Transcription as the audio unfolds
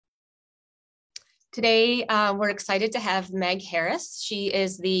Today, we're excited to have Meg Heeres. She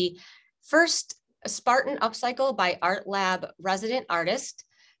is the first Spartan Upcycle by Art Lab resident artist.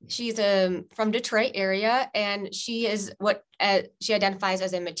 She's from Detroit area, and she is what she identifies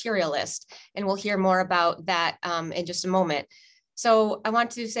as a materialist, and we'll hear more about that in just a moment. So I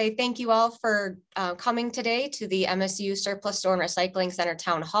want to say thank you all for coming today to the MSU Surplus Store and Recycling Center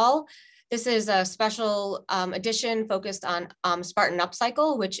Town Hall. This is a special edition focused on Spartan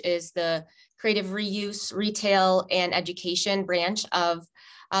Upcycle, which is the creative reuse, retail, and education branch of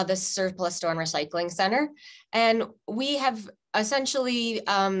the Surplus Store and Recycling Center. And we have essentially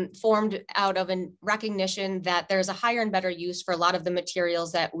formed out of a recognition that there's a higher and better use for a lot of the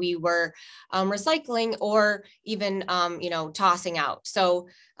materials that we were recycling or even tossing out. So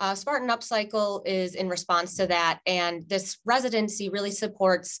Spartan Upcycle is in response to that, and this residency really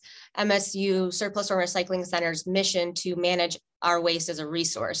supports MSU Surplus Store Recycling Center's mission to manage our waste as a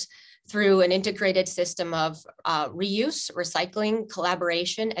resource through an integrated system of reuse, recycling,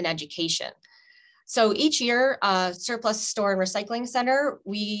 collaboration, and education. So each year, Surplus Store and Recycling Center,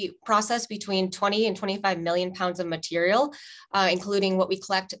 we process between 20 and 25 million pounds of material, including what we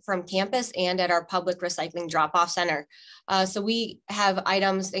collect from campus and at our public recycling drop-off center. So we have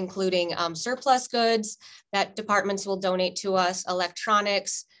items including surplus goods that departments will donate to us,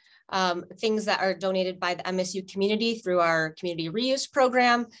 electronics, things that are donated by the MSU community through our community reuse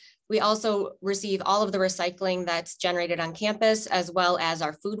program. We also receive all of the recycling that's generated on campus, as well as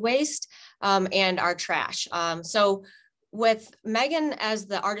our food waste and our trash. So with Megan as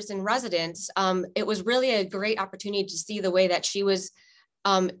the artist in residence, it was really a great opportunity to see the way that she was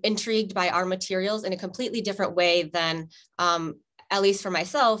intrigued by our materials in a completely different way than, at least for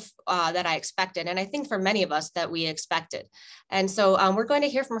myself, that I expected. And I think for many of us that we expected. And so we're going to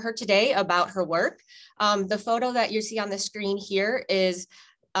hear from her today about her work. The photo that you see on the screen here is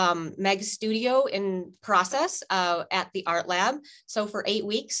Meg's studio in process at the Art Lab. So for 8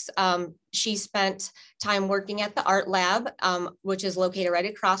 weeks, she spent time working at the Art Lab, which is located right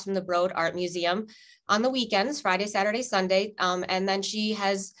across from the Broad Art Museum on the weekends, Friday, Saturday, Sunday. And then she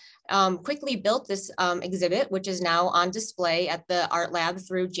has quickly built this exhibit, which is now on display at the Art Lab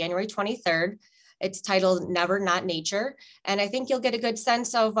through January 23rd. It's titled Never Not Nature. And I think you'll get a good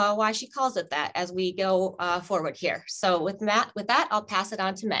sense of why she calls it that as we go forward here. So with that, I'll pass it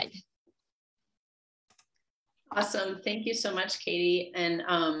on to Meg. Awesome. Thank you so much, Katie. And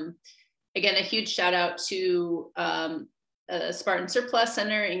again, a huge shout out to Spartan Surplus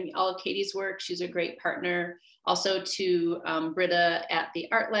Center and all of Katie's work. She's a great partner. Also to Britta at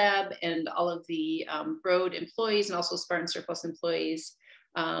the Art Lab and all of the Broad employees and also Spartan Surplus employees,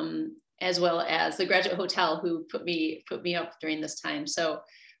 as well as the Graduate Hotel who put me up during this time. So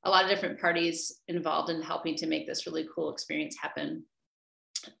a lot of different parties involved in helping to make this really cool experience happen.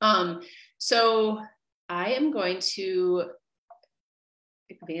 So I am going to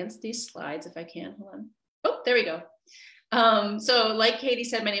advance these slides if I can, hold on. Oh, there we go. So like Katie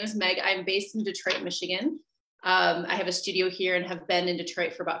said, my name is Meg. I'm based in Detroit, Michigan. I have a studio here and have been in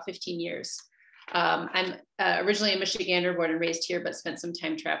Detroit for about 15 years. I'm originally a Michigander, born and raised here, but spent some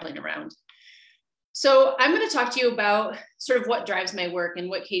time traveling around. So I'm going to talk to you about sort of what drives my work, and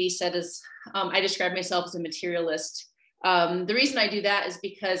what Katie said is I describe myself as a materialist. The reason I do that is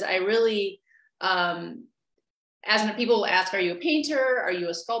because I really, as people will ask, are you a painter? Are you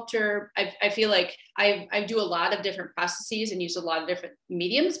a sculptor? I feel like I do a lot of different processes and use a lot of different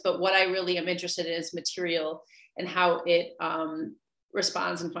mediums, but what I really am interested in is material and how it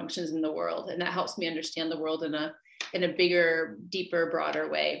responds and functions in the world. And that helps me understand the world in a bigger, deeper, broader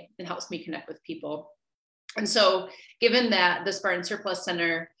way, and helps me connect with people. And so given that the Spartan Surplus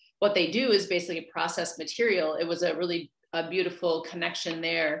Center, what they do is basically process material, it was a really beautiful connection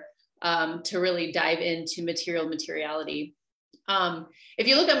there to really dive into materiality. If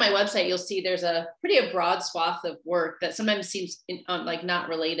you look at my website, you'll see there's a pretty broad swath of work that sometimes seems like not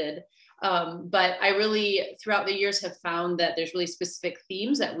related. But I really, throughout the years, have found that there's really specific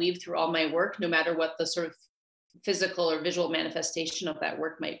themes that weave through all my work, no matter what the sort of physical or visual manifestation of that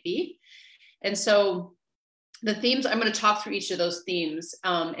work might be. And so the themes, I'm going to talk through each of those themes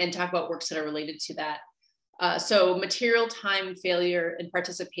and talk about works that are related to that. So material, time, failure, and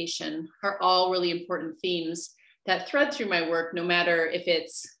participation are all really important themes that thread through my work, no matter if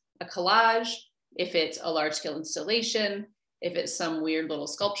it's a collage, if it's a large-scale installation, if it's some weird little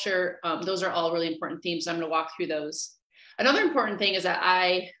sculpture. Those are all really important themes. I'm going to walk through those. Another important thing is that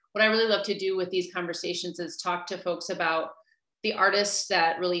what I really love to do with these conversations is talk to folks about the artists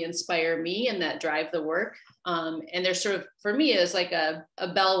that really inspire me and that drive the work. And they're sort of, for me, is like a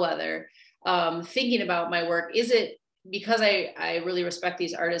bellwether, thinking about my work. Is it because I really respect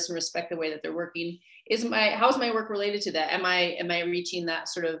these artists and respect the way that they're working, how's my work related to that? Am I reaching that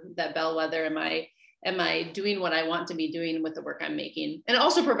sort of that bellwether? Am I doing what I want to be doing with the work I'm making? And it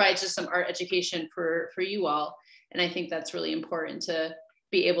also provides just some art education for you all. And I think that's really important to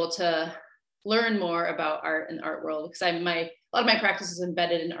be able to learn more about art and the art world, because a lot of my practice is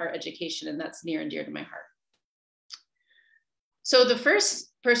embedded in art education, and that's near and dear to my heart. So the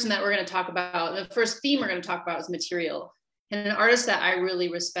first person that we're going to talk about, the first theme we're going to talk about is material. And an artist that I really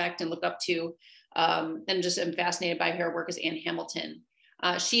respect and look up to, and just am fascinated by her work, is Ann Hamilton.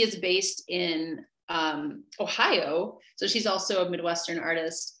 She is based in Ohio, so she's also a Midwestern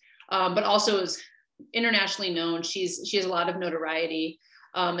artist, but also is internationally known. She has a lot of notoriety.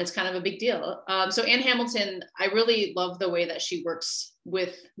 It's kind of a big deal. So Ann Hamilton, I really love the way that she works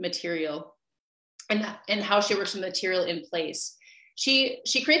with material and how she works with material in place. She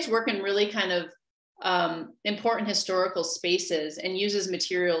creates work in really kind of important historical spaces and uses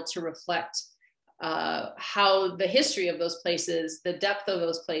material to reflect how the history of those places, the depth of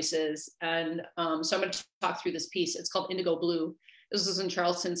those places. And so I'm going to talk through this piece. It's called Indigo Blue. This was in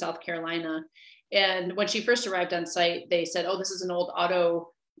Charleston, South Carolina. And when she first arrived on site, they said, oh, this is an old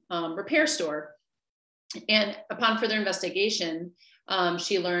auto repair store. And upon further investigation,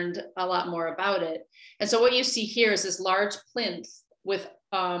 she learned a lot more about it. And so what you see here is this large plinth with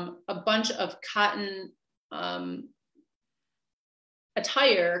a bunch of cotton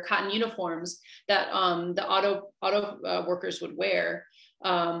attire, cotton uniforms that the auto workers would wear.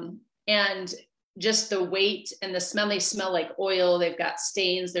 And just the weight and the smell, they smell like oil. They've got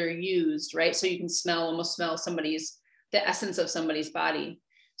stains, they're used, right? So you can almost smell the essence of somebody's body.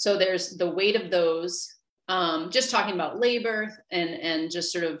 So there's the weight of those, just talking about labor and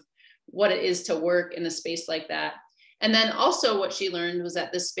just sort of what it is to work in a space like that. And then also what she learned was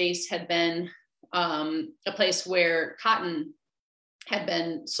that this space had been a place where cotton had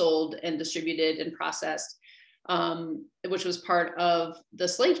been sold and distributed and processed, which was part of the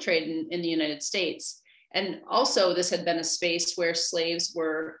slave trade in the United States. And also this had been a space where slaves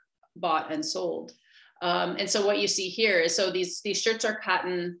were bought and sold. And so what you see here is, so these shirts are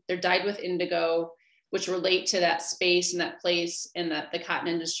cotton, they're dyed with indigo, which relate to that space and that place and the cotton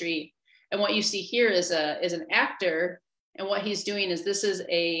industry. And what you see here is an actor. And what he's doing is, this is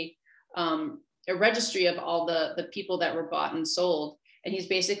a registry of all the people that were bought and sold. And he's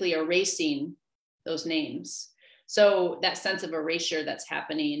basically erasing those names. So that sense of erasure that's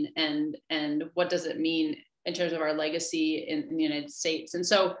happening, and what does it mean in terms of our legacy in the United States? And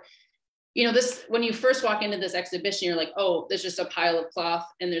so, you know, this, when you first walk into this exhibition, you're like, oh, there's just a pile of cloth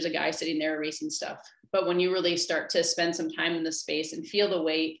and there's a guy sitting there erasing stuff. But when you really start to spend some time in the space and feel the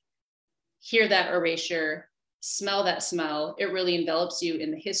weight, hear that erasure, smell that smell, it really envelops you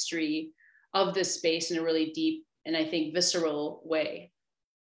in the history of this space in a really deep and, I think, visceral way.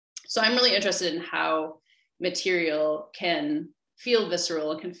 So I'm really interested in how material can feel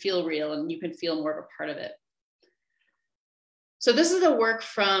visceral and can feel real, and you can feel more of a part of it. So this is a work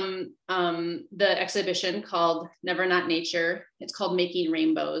from the exhibition called Never Not Nature. It's called Making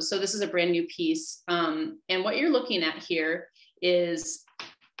Rainbows. So this is a brand new piece. And what you're looking at here is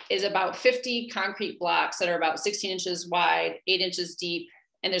about 50 concrete blocks that are about 16 inches wide, 8 inches deep,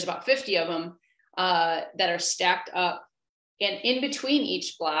 and there's about 50 of them that are stacked up. And in between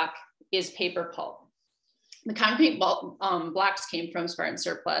each block is paper pulp. The concrete blocks came from Spartan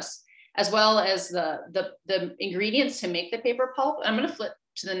surplus, as well as the ingredients to make the paper pulp. I'm going to flip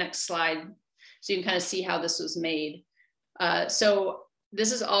to the next slide so you can kind of see how this was made. So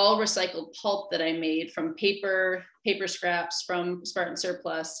this is all recycled pulp that I made from paper scraps from Spartan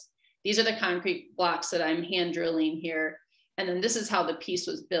surplus. These are the concrete blocks that I'm hand drilling here. And then this is how the piece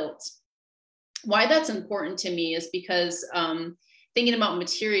was built. Why that's important to me is because thinking about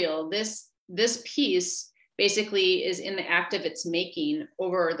material, this piece basically is in the act of its making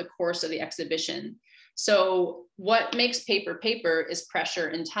over the course of the exhibition. So what makes paper is pressure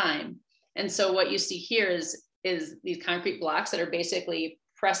and time. And so what you see here is these concrete blocks that are basically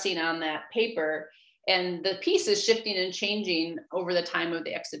pressing on that paper, and the piece is shifting and changing over the time of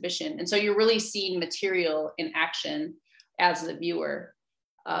the exhibition. And so you're really seeing material in action as the viewer.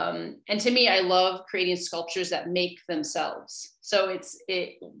 And to me, I love creating sculptures that make themselves. So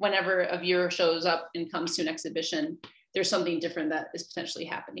whenever a viewer shows up and comes to an exhibition, there's something different that is potentially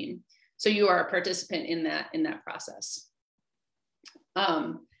happening. So you are a participant in that process.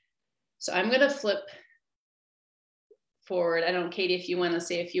 So I'm going to flip forward. I don't know, Katie, if you want to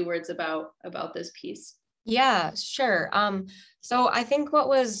say a few words about this piece. Yeah, sure. So I think what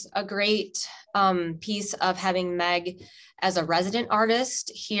was a great piece of having Meg as a resident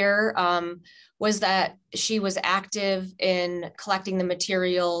artist here was that she was active in collecting the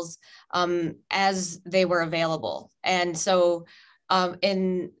materials as they were available. And so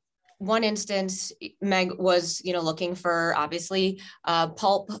in one instance, Meg was, looking for obviously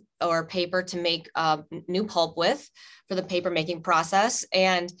pulp or paper to make new pulp with for the paper making process.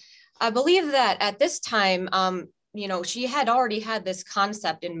 And I believe that at this time, she had already had this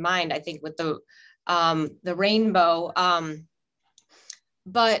concept in mind, I think, with the rainbow.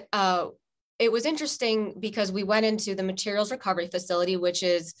 But it was interesting because we went into the materials recovery facility, which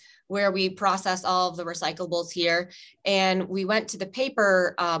is where we process all of the recyclables here. And we went to the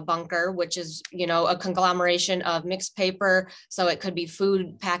paper bunker, which is, a conglomeration of mixed paper. So it could be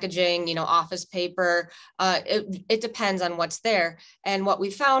food packaging, office paper. It depends on what's there. And what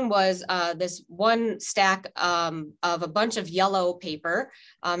we found was this one stack of a bunch of yellow paper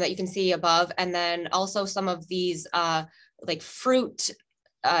that you can see above. And then also some of these like fruit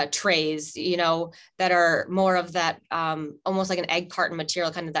trays, that are more of that almost like an egg carton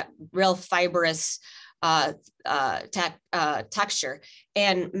material, kind of that real fibrous texture.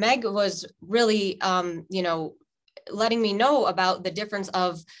 And Meg was really, letting me know about the difference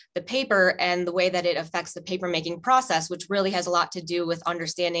of the paper and the way that it affects the paper making process, which really has a lot to do with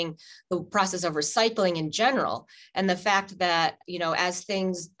understanding the process of recycling in general. And the fact that, as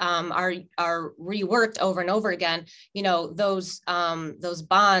things are reworked over and over again, those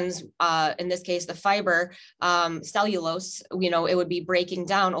bonds, in this case, the fiber, cellulose, it would be breaking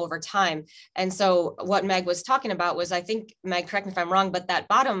down over time. And so what Meg was talking about was, I think, Meg, correct me if I'm wrong, but that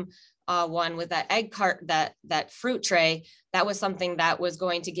bottom one with that egg cart, that fruit tray, that was something that was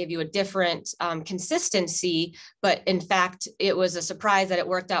going to give you a different consistency. But in fact, it was a surprise that it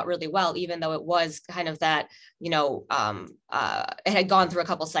worked out really well, even though it was kind of that, it had gone through a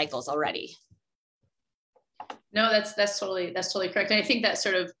couple cycles already. No, that's totally correct. And I think that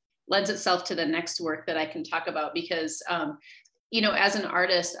sort of lends itself to the next work that I can talk about because, as an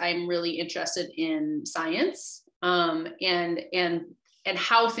artist, I'm really interested in science and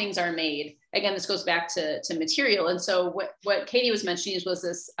how things are made. Again, this goes back to material. And so what Katie was mentioning was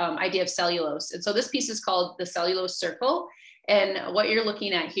this idea of cellulose. And so this piece is called the cellulose circle. And what you're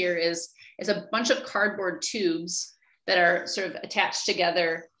looking at here is a bunch of cardboard tubes that are sort of attached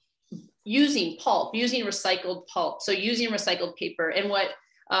together using pulp, using recycled pulp. So using recycled paper. And what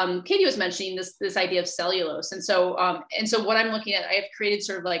Katie was mentioning, this idea of cellulose. And so what I'm looking at, I have created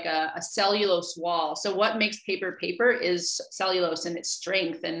sort of like a cellulose wall. So what makes paper is cellulose and its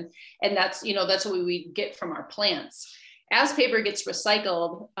strength. And that's, that's what we get from our plants. As paper gets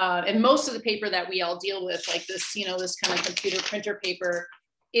recycled, and most of the paper that we all deal with, like this, this kind of computer printer paper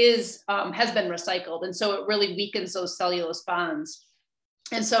has been recycled. And so it really weakens those cellulose bonds.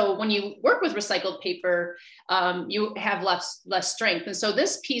 And so when you work with recycled paper, you have less strength. And so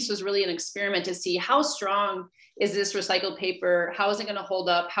this piece was really an experiment to see how strong is this recycled paper? How is it going to hold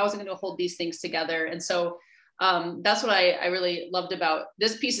up? How is it going to hold these things together? And so that's what I really loved about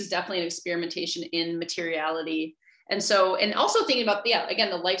this piece. Is definitely an experimentation in materiality. And so, and also thinking about, again,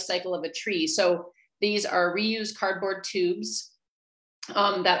 the life cycle of a tree. So these are reused cardboard tubes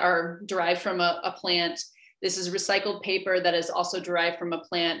that are derived from a plant. This is recycled paper that is also derived from a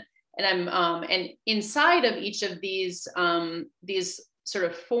plant. And and inside of each of these sort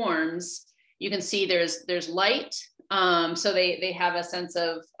of forms, you can see there's light. So they have a sense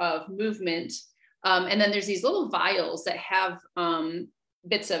of movement. And then there's these little vials that have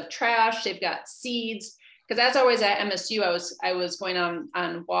bits of trash. They've got seeds. Because as I was at MSU, I was going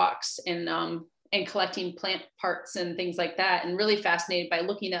on walks and collecting plant parts and things like that, and really fascinated by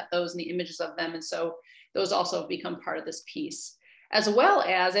looking at those and the images of them. And so those also have become part of this piece, as well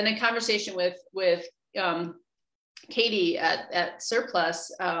as, and in conversation with Katie at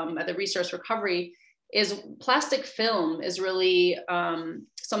Surplus, at the Resource Recovery, is plastic film is really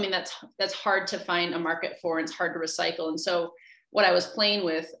something that's hard to find a market for, and it's hard to recycle. And so what I was playing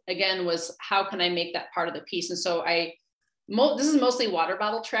with, again, was how can I make that part of the piece? And so this is mostly water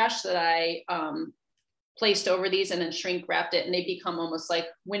bottle trash that I placed over these and then shrink wrapped it, and they become almost like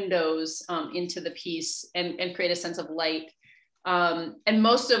windows into the piece and create a sense of light. And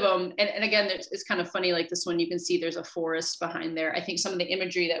most of them, and again, it's kind of funny, like this one, you can see there's a forest behind there. I think some of the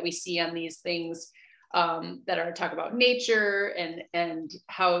imagery that we see on these things that are talk about nature and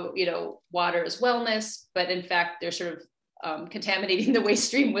how, water is wellness, but in fact, they're sort of contaminating the waste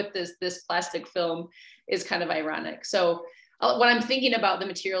stream with this plastic film is kind of ironic. So when I'm thinking about the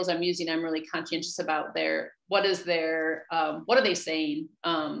materials I'm using, I'm really conscientious about what are they saying?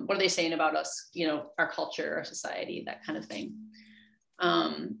 What are they saying about us, you know, our culture, our society, that kind of thing.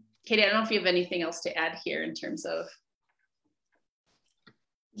 Katie, I don't know if you have anything else to add here in terms of.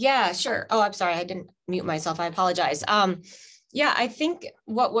 Yeah, sure. Oh, I'm sorry. I didn't mute myself. I apologize. Yeah, I think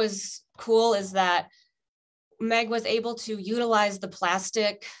what was cool is that Meg was able to utilize the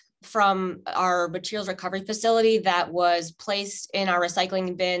plastic from our materials recovery facility that was placed in our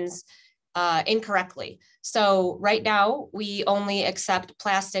recycling bins incorrectly. So right now we only accept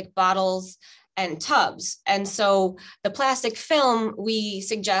plastic bottles and tubs. And so the plastic film we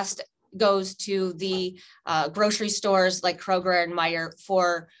suggest goes to the grocery stores like Kroger and Meijer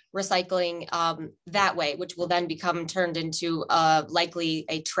for recycling that way, which will then become turned into likely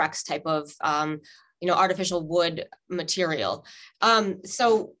a Trex type of artificial wood material.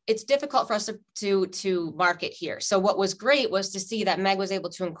 So it's difficult for us to market here. So what was great was to see that Meg was able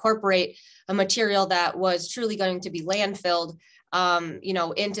to incorporate a material that was truly going to be landfilled,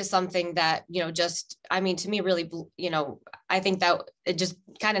 into something that, to me, really, I think that it just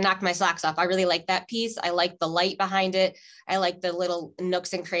kind of knocked my socks off. I really like that piece. I like the light behind it. I like the little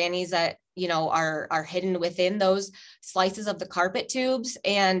nooks and crannies that, are hidden within those slices of the carpet tubes.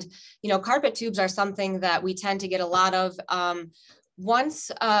 And, carpet tubes are something that we tend to get a lot of. Once,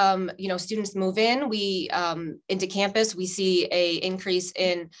 students move in, we into campus, we see a increase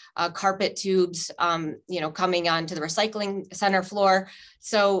in carpet tubes, coming onto the recycling center floor.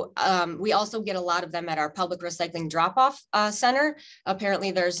 So we also get a lot of them at our public recycling drop-off center.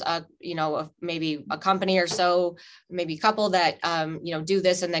 Apparently there's maybe a company or so, maybe a couple that, do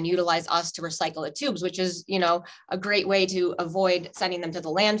this and then utilize us to recycle the tubes, which is, a great way to avoid sending them to the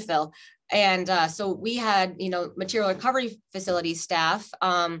landfill. And so we had, material recovery facility staff,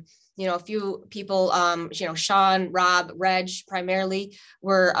 a few people, Sean, Rob, Reg primarily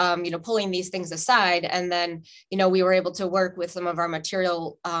were, pulling these things aside. And then, we were able to work with some of our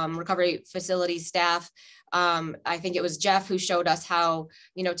material recovery facility staff. I think it was Jeff who showed us how,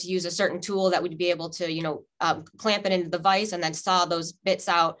 to use a certain tool that would be able to, clamp it into the vise and then saw those bits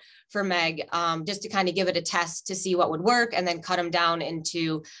out for Meg, just to kind of give it a test to see what would work and then cut them down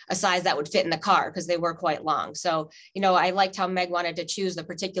into a size that would fit in the car because they were quite long. So, I liked how Meg wanted to choose the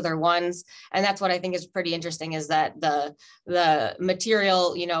particular ones. And that's what I think is pretty interesting is that the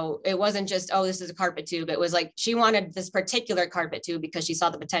material, it wasn't just, oh, this is a carpet tube. It was like, she wanted this particular carpet tube because she saw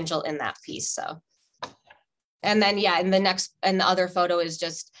the potential in that piece. So. And then, and the other photo is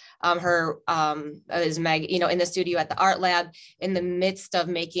just is Meg, in the studio at the art lab in the midst of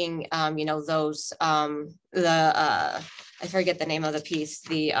making, those, I forget the name of the piece,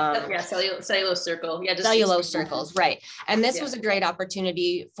 cellulose circle. Yeah, just cellulose circles, right. And this was a great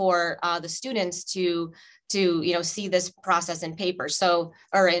opportunity for the students to see this process in paper. So,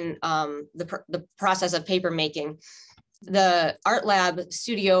 or in the process of paper making. The art lab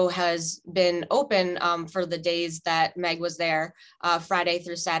studio has been open for the days that Meg was there, Friday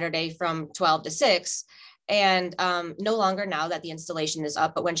through Saturday from 12 to 6, and no longer now that the installation is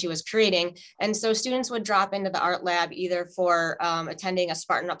up, but when she was creating. And so students would drop into the art lab either for attending a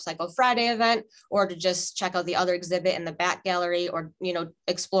Spartan Upcycle Friday event or to just check out the other exhibit in the back gallery or,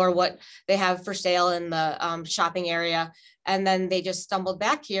 explore what they have for sale in the shopping area. And then they just stumbled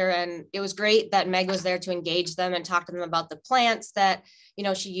back here, and it was great that Meg was there to engage them and talk to them about the plants that,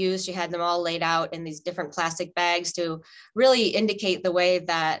 she used. She had them all laid out in these different plastic bags to really indicate the way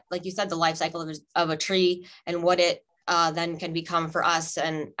that, like you said, the life cycle of a tree and what it then can become for us.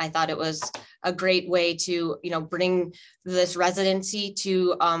 And I thought it was a great way to, bring this residency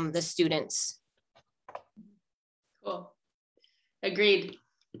to the students. Cool. Agreed.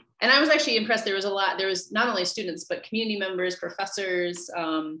 And I was actually impressed. There was not only students, but community members, professors,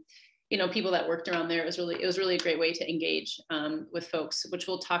 people that worked around there. It was really a great way to engage with folks, which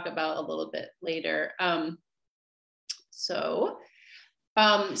we'll talk about a little bit later. So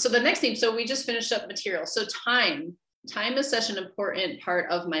the next theme, so we just finished up material. So time is such an important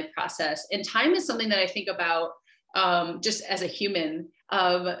part of my process. And time is something that I think about just as a human.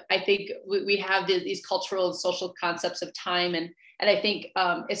 I think we have these cultural and social concepts of time, and I think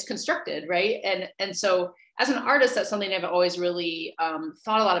it's constructed, right? And so as an artist, that's something I've always really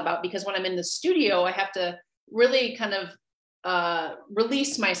thought a lot about, because when I'm in the studio, I have to really kind of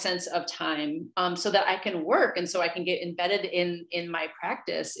release my sense of time so that I can work and so I can get embedded in my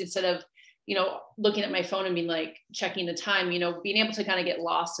practice instead of, looking at my phone and being like checking the time, being able to kind of get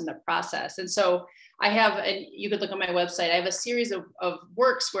lost in the process. And so I have, and you could look on my website, I have a series of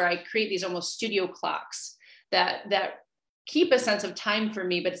works where I create these almost studio clocks that keep a sense of time for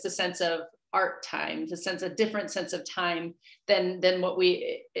me, but it's a sense of art time, a different sense of time than what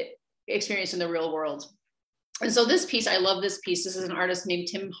we experience in the real world. And so this piece, I love this piece. This is an artist named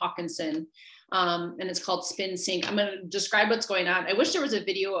Tim Hawkinson, and it's called Spin Sync. I'm going to describe what's going on. I wish there was a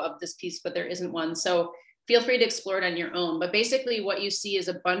video of this piece, but there isn't one. So feel free to explore it on your own. But basically what you see is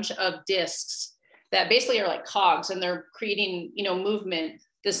a bunch of discs that basically are like cogs, and they're creating, you know, movement.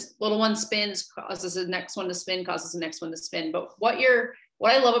 This little one spins, causes the next one to spin, causes the next one to spin. But what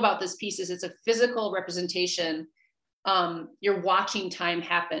I love about this piece is it's a physical representation. You're watching time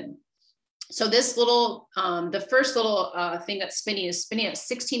happen. So this little, the first little thing that's spinning is spinning at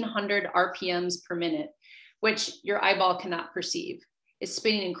 1600 RPMs per minute, which your eyeball cannot perceive. It's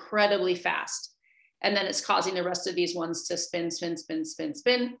spinning incredibly fast. And then it's causing the rest of these ones to spin, spin, spin, spin,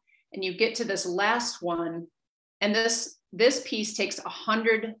 spin. And you get to this last one. And this piece takes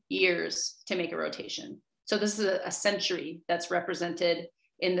 100 years to make a rotation. So this is a century that's represented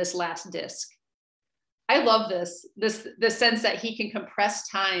in this last disc. I love the sense that he can compress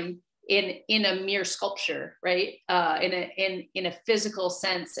time in a mere sculpture, right? In a physical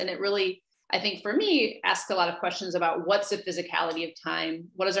sense. And it really, I think for me, asks a lot of questions about what's the physicality of time?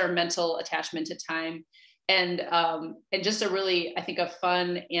 What is our mental attachment to time? And just a really, I think, a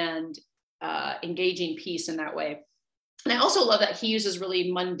fun and engaging piece in that way. And I also love that he uses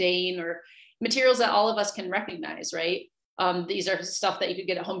really mundane or materials that all of us can recognize, right? These are stuff that you could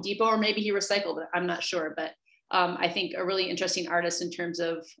get at Home Depot, or maybe he recycled it, I'm not sure, but I think a really interesting artist in terms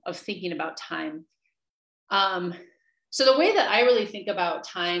of thinking about time. So the way that I really think about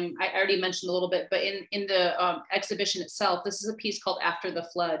time, I already mentioned a little bit, but in the exhibition itself, this is a piece called After the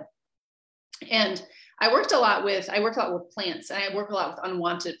Flood. And I worked a lot with plants, and I work a lot with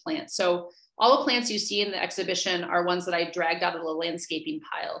unwanted plants. So all the plants you see in the exhibition are ones that I dragged out of the landscaping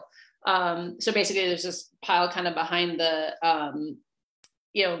pile. So basically there's this pile kind of behind the,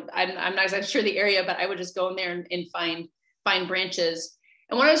 you know, I'm not exactly sure the area, but I would just go in there and find branches.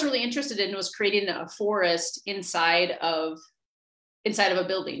 And what I was really interested in was creating a forest inside of a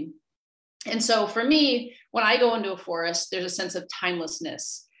building. And so for me, when I go into a forest, there's a sense of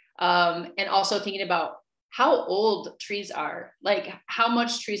timelessness, and also thinking about how old trees are, like how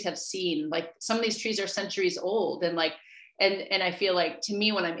much trees have seen. Like some of these trees are centuries old, and like, and I feel like, to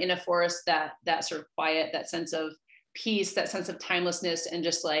me, when I'm in a forest, that sort of quiet, that sense of peace, that sense of timelessness, and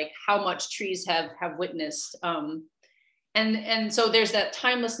just like how much trees have witnessed. And so there's that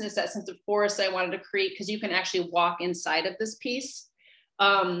timelessness, that sense of forest that I wanted to create, because you can actually walk inside of this piece.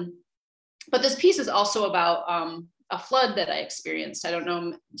 But this piece is also about a flood that I experienced. I don't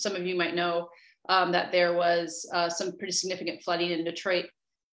know, some of you might know that there was some pretty significant flooding in Detroit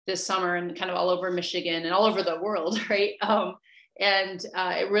this summer, and kind of all over Michigan and all over the world, right?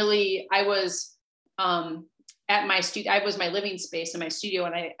 It really, I was at my studio, I was my living space in my studio,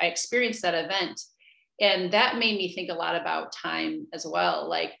 and I experienced that event. And that made me think a lot about time as well.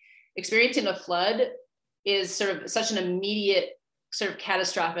 Like experiencing a flood is sort of such an immediate, sort of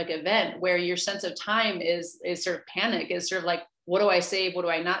catastrophic event, where your sense of time is sort of panic, is sort of like, what do I save? What do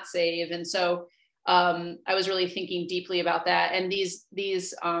I not save? And so I was really thinking deeply about that. And these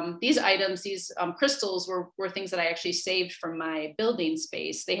items, these crystals were things that I actually saved from my building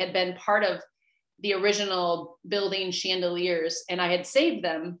space. They had been part of the original building chandeliers, and I had saved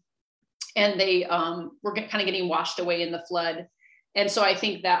them, and they were kind of getting washed away in the flood. And so I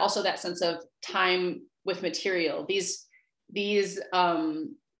think that also that sense of time with material, these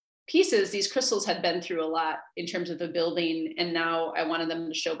pieces, these crystals had been through a lot in terms of the building. And now I wanted them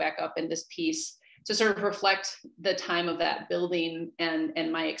to show back up in this piece to sort of reflect the time of that building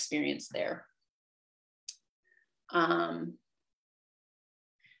and my experience there.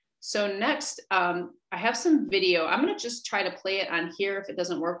 So next, I have some video. I'm gonna just try to play it on here. If it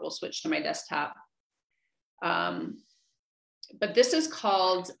doesn't work, we'll switch to my desktop. But this is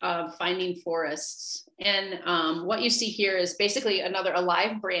called Finding Forests. And what you see here is basically a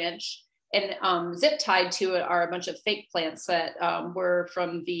live branch, and zip tied to it are a bunch of fake plants that were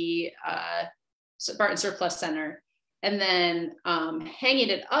from the Spartan Surplus Center. And then hanging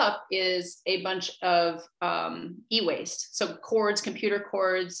it up is a bunch of e-waste. So cords, computer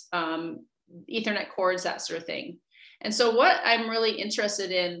cords, Ethernet cords, that sort of thing. And so what I'm really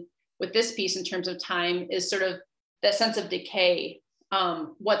interested in with this piece in terms of time is sort of that sense of decay,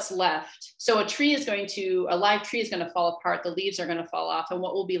 what's left. So a live tree is going to fall apart, the leaves are going to fall off, and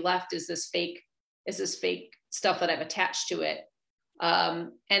what will be left is this fake stuff that I've attached to it.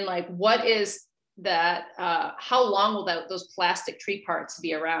 And like, what is that, how long will those plastic tree parts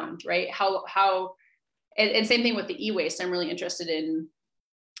be around, right? And same thing with the e-waste. I'm really interested in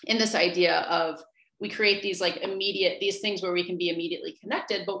this idea of we create these like these things where we can be immediately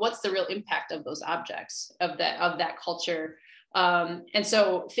connected, but what's the real impact of those objects, of that culture? And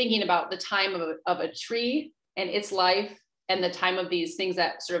so thinking about the time of a tree and its life, and the time of these things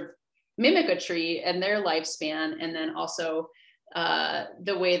that sort of mimic a tree and their lifespan, and then also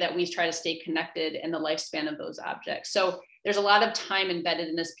the way that we try to stay connected and the lifespan of those objects. So there's a lot of time embedded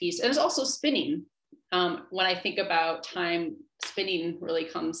in this piece. And there's also spinning. When I think about time, spinning really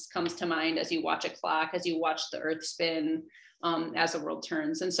comes to mind as you watch a clock, as you watch the earth spin, as the world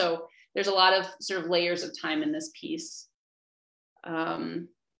turns. And so there's a lot of sort of layers of time in this piece. Let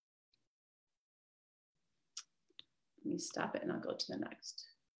me stop it and I'll go to the next.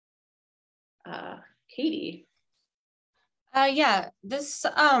 Katie. Yeah, this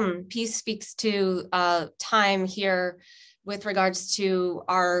piece speaks to time here with regards to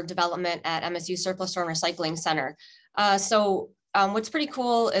our development at MSU Surplus Store and Recycling Center. What's pretty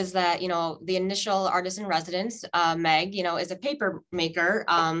cool is that, the initial artist in residence, Meg, is a paper maker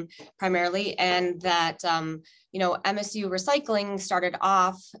primarily, and that, MSU Recycling started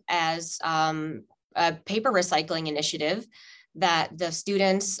off as a paper recycling initiative that the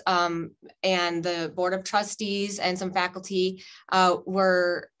students and the board of trustees and some faculty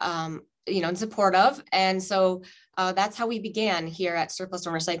were, in support of. And so that's how we began here at Surplus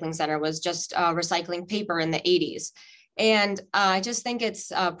and Recycling Center, was just recycling paper in the 80s. And I just think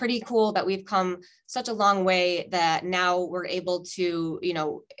it's pretty cool that we've come such a long way, that now we're able to,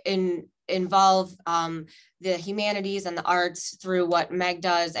 involve the humanities and the arts through what Meg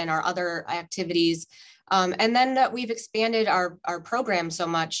does and our other activities. And then that we've expanded our program so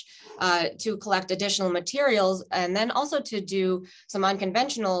much to collect additional materials, and then also to do some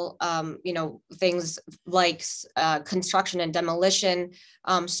unconventional, things like construction and demolition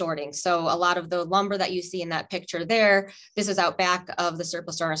sorting. So a lot of the lumber that you see in that picture there, this is out back of the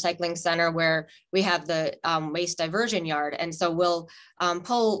Surplus Store Recycling Center, where we have the waste diversion yard. And so we'll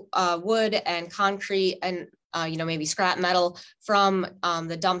pull wood and concrete and maybe scrap metal from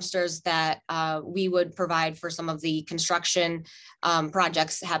the dumpsters that we would provide for some of the construction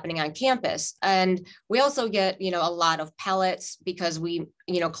projects happening on campus. And we also get, a lot of pellets, because we,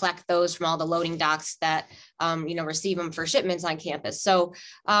 collect those from all the loading docks that, receive them for shipments on campus. So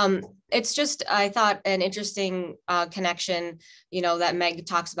it's just, I thought, an interesting connection, that Meg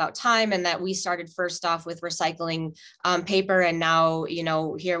talks about time, and that we started first off with recycling paper, and now,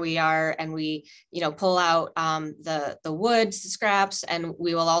 here we are, and we, pull out the wood scraps, and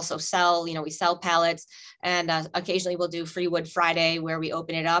we will also sell, we sell pallets, and occasionally we'll do Free Wood Friday, where we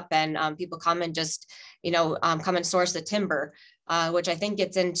open it up and people come and just, come and source the timber, which I think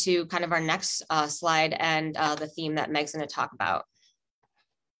gets into kind of our next slide and the theme that Meg's going to talk about.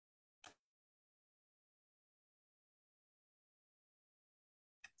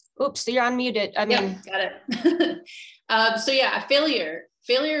 Oops, so you're unmuted. Yep, got it. So yeah,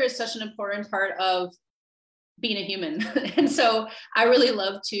 failure is such an important part of being a human. And so I really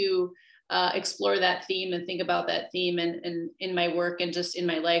love to explore that theme and think about that theme in my work and just in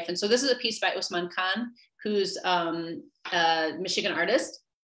my life. And so this is a piece by Usman Khan, who's a Michigan artist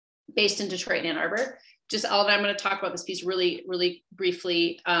based in Detroit and Ann Arbor. Just all that, I'm going to talk about this piece really, really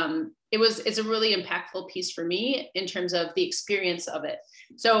briefly. It's a really impactful piece for me in terms of the experience of it.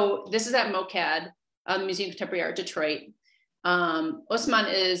 So this is at MOCAD, Museum of Contemporary Art, Detroit. Usman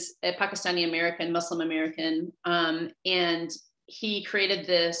is a Pakistani American, Muslim American, and he created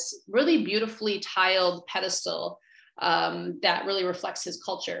this really beautifully tiled pedestal that really reflects his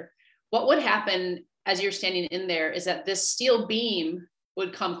culture. What would happen as you're standing in there is that this steel beam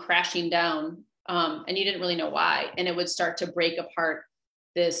would come crashing down, and you didn't really know why, and it would start to break apart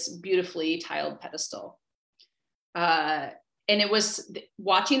this beautifully tiled pedestal. And it was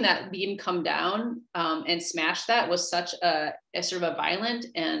watching that beam come down and smash that was such a sort of a violent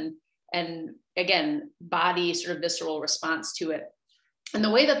and again, body sort of visceral response to it. And the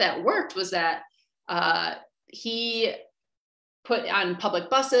way that worked was that he put on public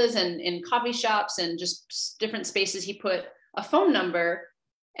buses and in coffee shops and just different spaces, he put a phone number,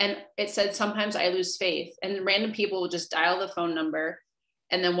 and it said, "Sometimes I lose faith." And random people would just dial the phone number.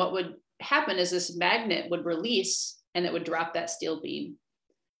 And then what would happen is this magnet would release and it would drop that steel beam.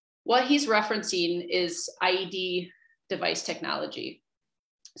 What he's referencing is IED device technology.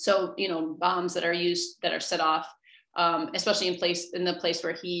 So, bombs that are set off, especially in the place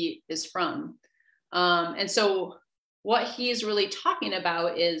where he is from. And so what he's really talking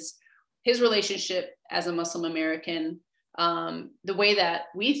about is his relationship as a Muslim American, the way that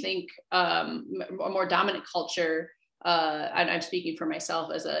we think a more dominant culture, and I'm speaking for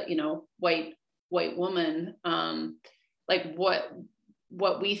myself as a, white woman, like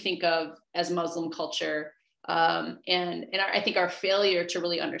what we think of as Muslim culture, and I think our failure to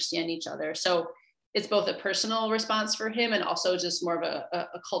really understand each other. So it's both a personal response for him and also just more of a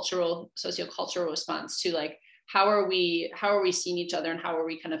cultural, sociocultural response to like, how are we seeing each other and how are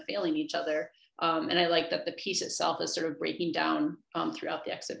we kind of failing each other? And I like that the piece itself is sort of breaking down throughout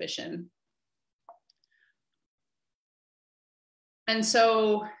the exhibition. And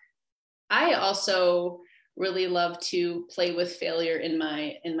so I also really love to play with failure in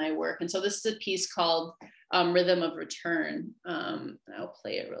my work. And so this is a piece called Rhythm of Return. I'll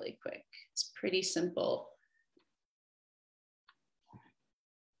play it really quick. It's pretty simple.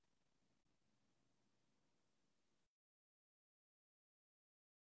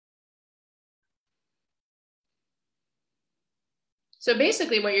 So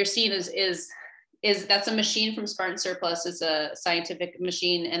basically what you're seeing is that's a machine from Spartan Surplus. It's a scientific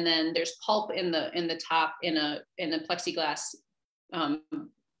machine. And then there's pulp in the top in a plexiglass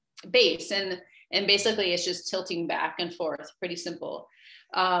base. And basically it's just tilting back and forth, pretty simple.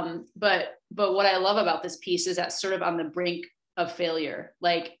 But what I love about this piece is that sort of on the brink of failure.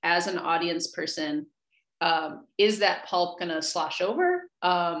 Like as an audience person, is that pulp gonna slosh over?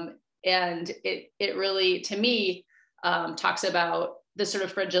 And it really, to me, talks about the sort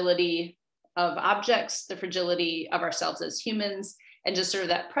of fragility of objects, the fragility of ourselves as humans, and just sort of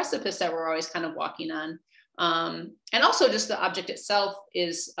that precipice that we're always kind of walking on. And also just the object itself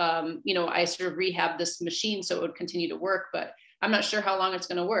is, I sort of rehabbed this machine so it would continue to work, but I'm not sure how long it's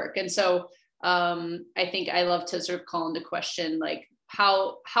going to work. And so I think I love to sort of call into question, like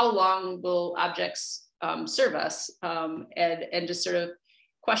how long will objects serve us, and just sort of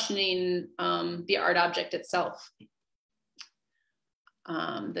questioning the art object itself.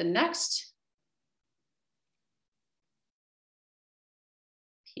 The next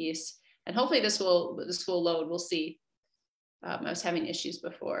piece, and hopefully this will load, we'll see. I was having issues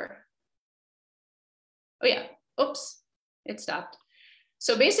before. Oh yeah, oops, it stopped.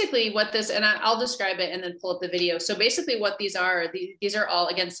 So basically what this, and I'll describe it and then pull up the video. So basically what these are all,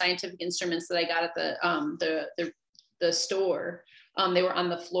 again, scientific instruments that I got at the store. They were on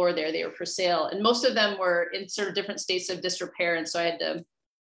the floor there, they were for sale. And most of them were in sort of different states of disrepair. And so I had to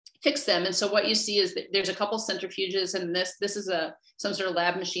fix them. And so what you see is that there's a couple centrifuges, and this is some sort of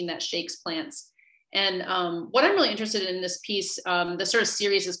lab machine that shakes plants. And what I'm really interested in this piece, the sort of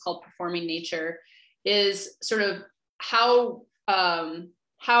series is called Performing Nature, is sort of how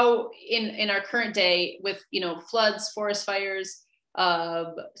in our current day with, floods, forest fires,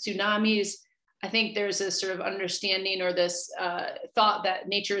 tsunamis, I think there's a sort of understanding or this thought that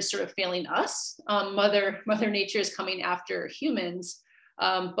nature is sort of failing us. Mother Nature is coming after humans.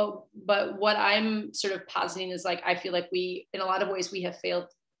 But what I'm sort of positing is like, I feel like in a lot of ways, we have failed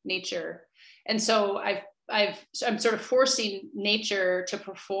nature. And so I'm sort of forcing nature to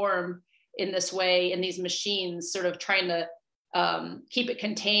perform in this way, in these machines, sort of trying to keep it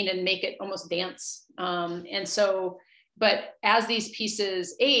contained and make it almost dance. And so, but as these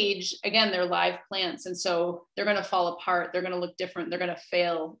pieces age, again, they're live plants. And so they're going to fall apart. They're going to look different. They're going to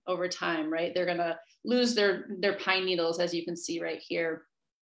fail over time, right? They're going to lose their pine needles, as you can see right here.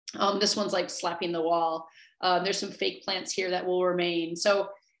 This one's like slapping the wall. There's some fake plants here that will remain. So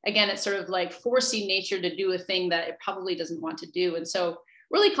again, it's sort of like forcing nature to do a thing that it probably doesn't want to do. And so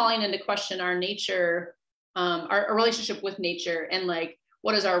really calling into question our nature, our relationship with nature, and like,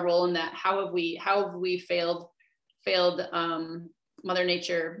 what is our role in that? How have we failed Mother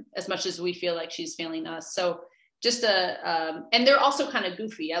Nature as much as we feel like she's failing us? So just and they're also kind of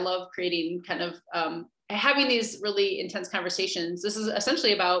goofy. I love creating kind of, having these really intense conversations. This is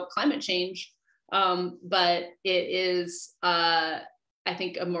essentially about climate change, but it is, I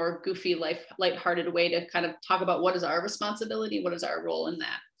think, a more goofy, lighthearted way to kind of talk about what is our responsibility, what is our role in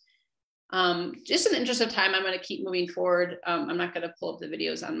that. Just in the interest of time, I'm going to keep moving forward. I'm not going to pull up the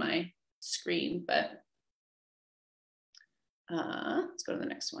videos on my screen, but let's go to the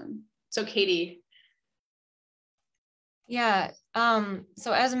next one. So Katie. Yeah.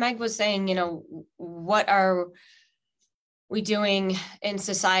 So as Meg was saying, what are we doing in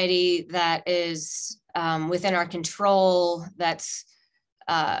society that is within our control, that's,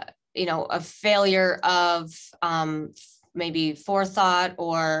 a failure of maybe forethought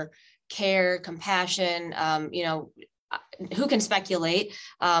or care, compassion, who can speculate?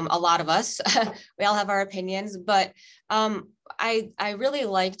 A lot of us, we all have our opinions, but I really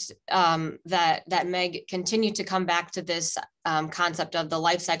liked that Meg continued to come back to this concept of the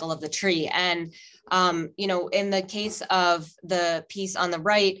life cycle of the tree. And, in the case of the piece on the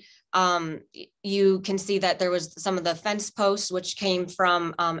right, you can see that there was some of the fence posts, which came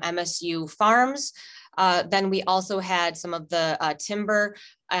from MSU Farms. Then we also had some of the timber.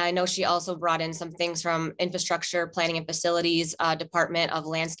 I know she also brought in some things from Infrastructure Planning and Facilities Department of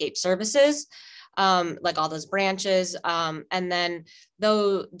Landscape Services, like all those branches. And then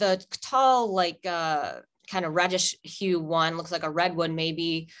though the tall, like kind of reddish hue one looks like a redwood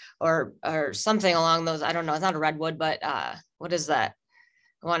maybe, or something along those. I don't know. It's not a redwood, but what is that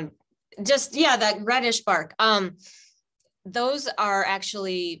one? Just, yeah, that reddish bark. Those are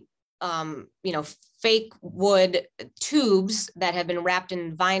actually, fake wood tubes that have been wrapped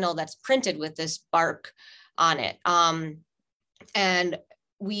in vinyl that's printed with this bark on it. And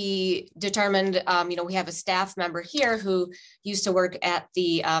we determined, we have a staff member here who used to work at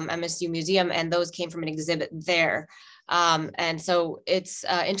the MSU Museum, and those came from an exhibit there. And so it's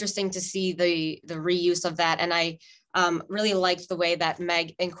interesting to see the reuse of that. And I really liked the way that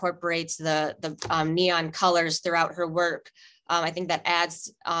Meg incorporates the neon colors throughout her work. I think that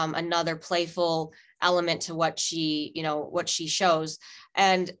adds another playful element to what she shows.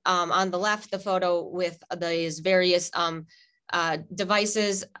 And on the left, the photo with these various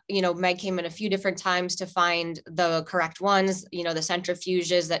devices, Meg came in a few different times to find the correct ones, the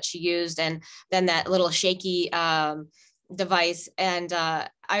centrifuges that she used, and then that little shaky device. And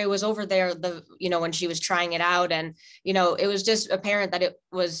I was over there when she was trying it out, and it was just apparent that it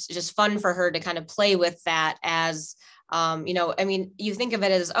was just fun for her to kind of play with that as you think of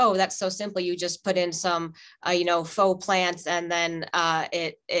it as, oh, that's so simple. You just put in some, faux plants, and then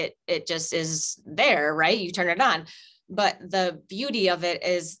it just is there, right? You turn it on. But the beauty of it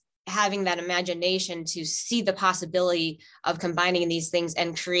is having that imagination to see the possibility of combining these things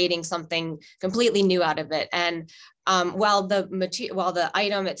and creating something completely new out of it. And while the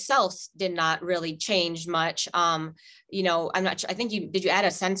item itself did not really change much, I'm not sure. I think did you add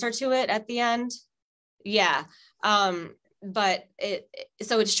a sensor to it at the end? Yeah. But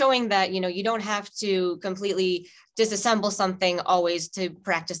so it's showing that, you don't have to completely disassemble something always to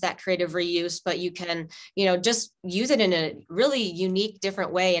practice that creative reuse, but you can, just use it in a really unique,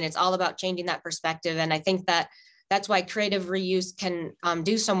 different way. And it's all about changing that perspective. And I think that's why creative reuse can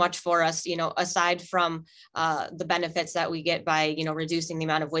do so much for us, aside from the benefits that we get by, reducing the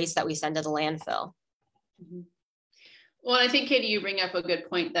amount of waste that we send to the landfill. Mm-hmm. Well, I think, Katie, you bring up a good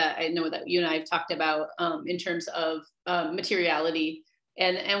point that I know that you and I have talked about in terms of materiality,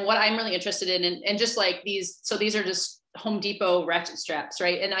 and what I'm really interested in, and just like these, so these are just Home Depot ratchet straps,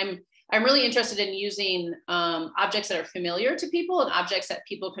 right? And I'm really interested in using objects that are familiar to people and objects that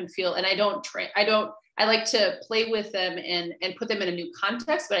people can feel. And I like to play with them and put them in a new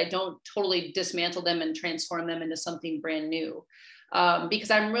context, but I don't totally dismantle them and transform them into something brand new. Because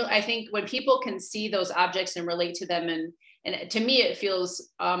I think when people can see those objects and relate to them, and to me, it feels,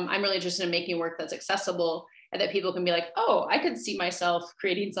 I'm really interested in making work that's accessible and that people can be like, oh, I could see myself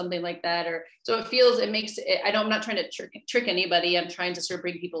creating something like that. Or so I'm not trying to trick anybody. I'm trying to sort of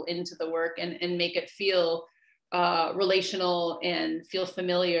bring people into the work and make it feel relational and feel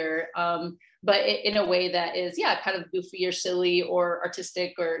familiar. But in a way that is, kind of goofy or silly or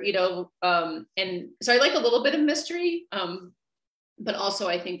artistic, or, and so I like a little bit of mystery. But also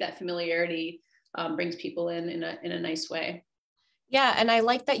I think that familiarity brings people in a nice way. Yeah, and I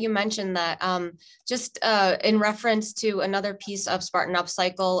like that you mentioned that, just in reference to another piece of Spartan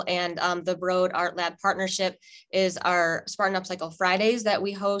Upcycle and the Broad Art Lab partnership is our Spartan Upcycle Fridays that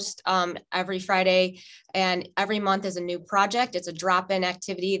we host every Friday, and every month is a new project. It's a drop-in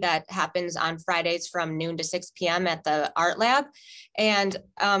activity that happens on Fridays from noon to 6 p.m. at the Art Lab. And,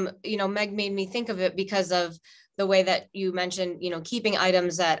 Meg made me think of it because of the way that you mentioned, keeping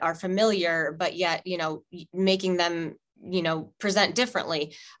items that are familiar, but yet, making them, present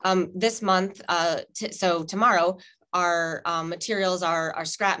differently. This month, so tomorrow, our materials are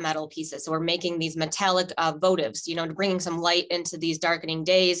scrap metal pieces. So we're making these metallic votives, bringing some light into these darkening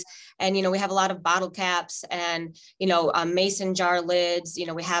days. And, we have a lot of bottle caps and, mason jar lids,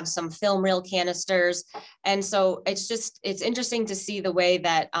 we have some film reel canisters. And so it's interesting to see the way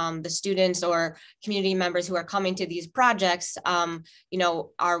that the students or community members who are coming to these projects,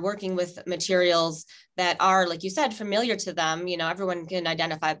 are working with materials that are, like you said, familiar to them. Everyone can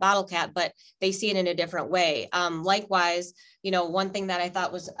identify a bottle cap, but they see it in a different way. Likewise, one thing that I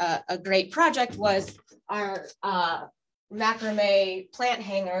thought was a great project was our macrame plant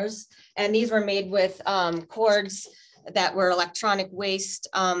hangers. And these were made with cords that were electronic waste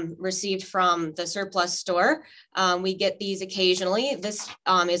received from the surplus store. We get these occasionally. This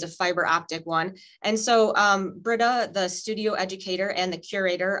is a fiber optic one. And so Britta, the studio educator and the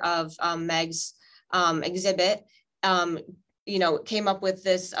curator of Meg's exhibit, came up with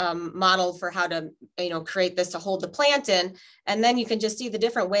this model for how to, create this to hold the plant in. And then you can just see the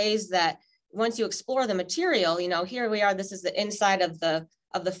different ways that, once you explore the material, you know, here we are, this is the inside of the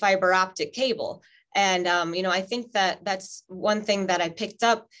fiber optic cable. And, you know, I think that that's one thing that I picked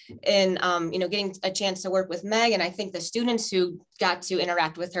up in, you know, getting a chance to work with Meg. And I think the students who got to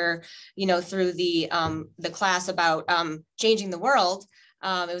interact with her, you know, through the class about changing the world,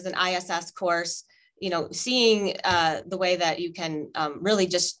 it was an ISS course, you know, seeing the way that you can really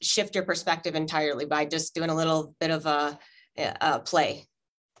just shift your perspective entirely by just doing a little bit of a play.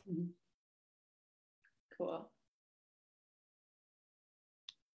 Cool.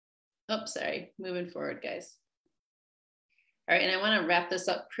 Oh, sorry, moving forward, guys. All right, and I want to wrap this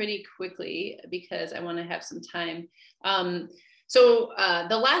up pretty quickly because I want to have some time. So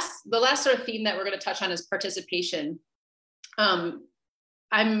the last sort of theme that we're going to touch on is participation.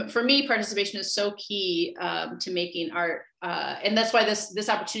 For me, participation is so key to making art, and that's why this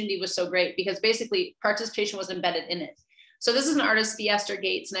opportunity was so great, because basically participation was embedded in it. So this is an artist, Theaster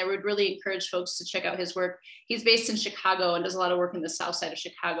Gates, and I would really encourage folks to check out his work. He's based in Chicago and does a lot of work in the south side of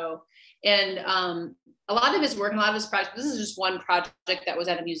Chicago. And a lot of his work and a lot of his projects, this is just one project that was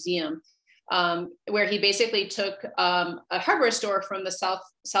at a museum, where he basically took a hardware store from the south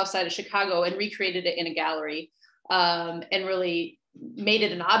side of Chicago and recreated it in a gallery, and really made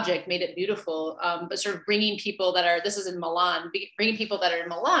it an object, made it beautiful, but sort of bringing people that are, this is in Milan, bringing people that are in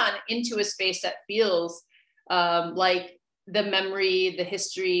Milan into a space that feels like the memory, the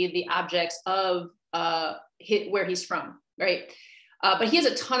history, the objects of where he's from, right? But he has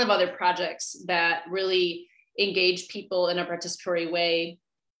a ton of other projects that really engage people in a participatory way,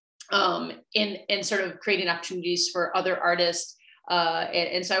 in sort of creating opportunities for other artists.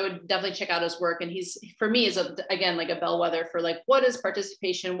 And so I would definitely check out his work. And he's, for me, is again, like a bellwether for like, what is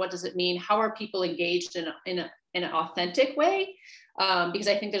participation? What does it mean? How are people engaged in an authentic way? Because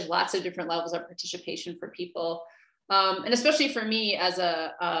I think there's lots of different levels of participation for people. And especially for me as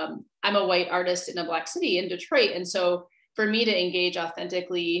I'm a white artist in a Black city in Detroit. And so for me to engage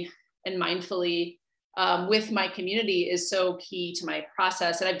authentically and mindfully with my community is so key to my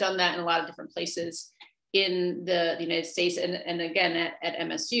process. And I've done that in a lot of different places in the United States and again at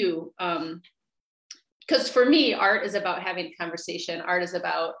MSU. Because for me, art is about having conversation. Art is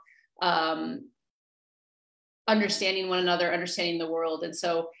about understanding one another, understanding the world. And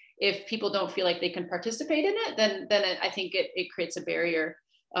so if people don't feel like they can participate in it, then I think it creates a barrier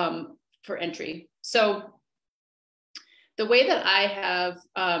for entry. So the way that I have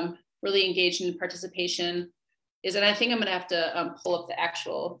really engaged in participation is, and I think I'm gonna have to pull up the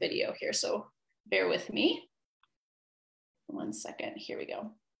actual video here, so bear with me. 1 second, here we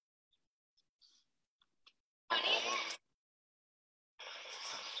go.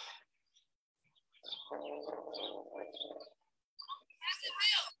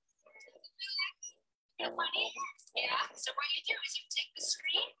 Yeah, so what you do is you take the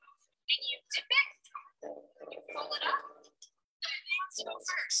screen and you dip it, you pull it up. Let's go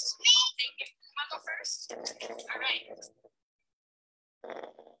first. Thank you. I'll go first. All right.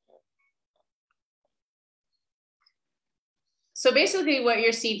 So basically what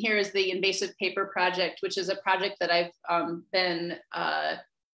you're seeing here is the invasive paper project, which is a project that I've been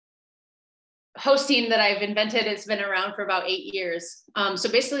hosting, that I've invented. It's been around for about 8 years. So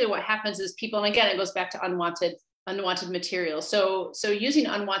basically what happens is people, and again, it goes back to unwanted material. So using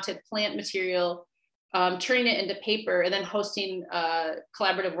unwanted plant material, turning it into paper, and then hosting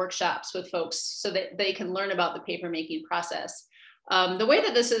collaborative workshops with folks so that they can learn about the paper making process. The way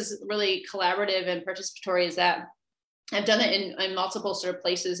that this is really collaborative and participatory is that I've done it in multiple sort of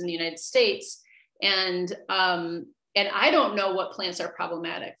places in the United States. And I don't know what plants are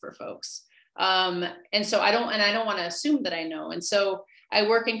problematic for folks. And so I don't want to assume that I know. And so I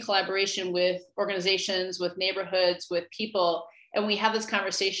work in collaboration with organizations, with neighborhoods, with people, and we have this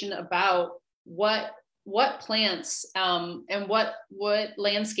conversation about what plants and what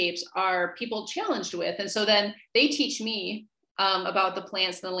landscapes are people challenged with. And so then they teach me about the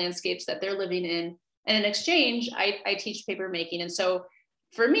plants and the landscapes that they're living in. And in exchange, I teach paper making. And so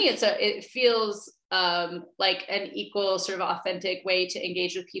for me, it feels like an equal sort of authentic way to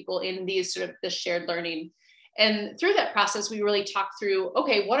engage with people in these sort of this shared learning. And through that process, we really talk through,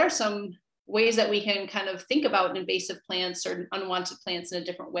 okay, what are some ways that we can kind of think about invasive plants or unwanted plants in a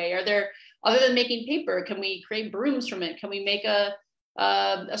different way? Are there, other than making paper, can we create brooms from it? Can we make a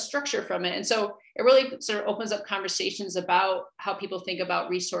structure from it? And so it really sort of opens up conversations about how people think about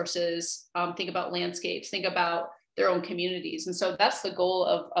resources, think about landscapes, think about their own communities. And so that's the goal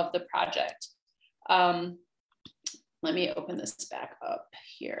of the project. Let me open this back up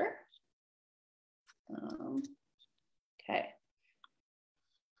here. Okay.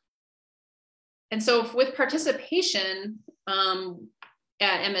 And so with participation,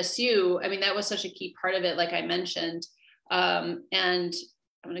 at MSU, I mean, that was such a key part of it, like I mentioned. And I'm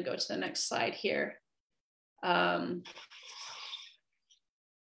going to go to the next slide here.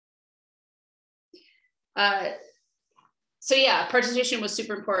 So yeah, participation was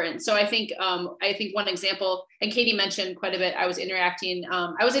super important. So I think one example, and Katie mentioned quite a bit, I was interacting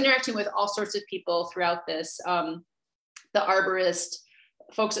with all sorts of people throughout this, the arborist,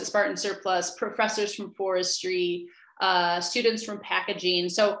 folks at Spartan Surplus, professors from forestry, students from packaging.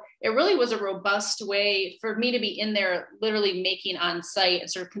 So it really was a robust way for me to be in there, literally making on site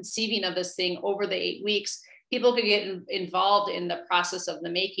and sort of conceiving of this thing over the 8 weeks. People could get involved in the process of the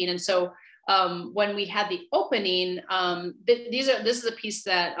making. And so when we had the opening, this is a piece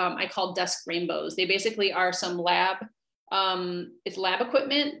that I call desk rainbows. They basically are some it's lab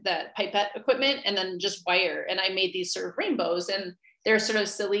equipment, that pipette equipment, and then just wire. And I made these sort of rainbows, and they're sort of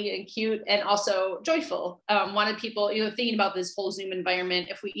silly and cute and also joyful. Wanted people, thinking about this whole Zoom environment,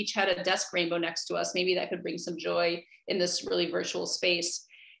 if we each had a desk rainbow next to us, maybe that could bring some joy in this really virtual space.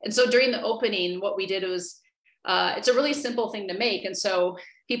 And so during the opening, what we did was, it's a really simple thing to make. And so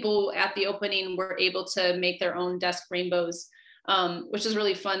people at the opening were able to make their own desk rainbows, which is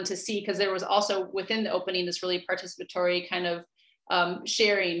really fun to see, because there was also within the opening this really participatory kind of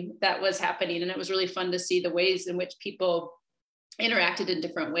sharing that was happening. And it was really fun to see the ways in which people interacted in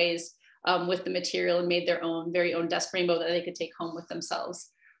different ways with the material and made their very own desk rainbow that they could take home with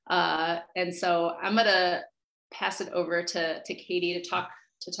themselves. And so I'm gonna pass it over to Katie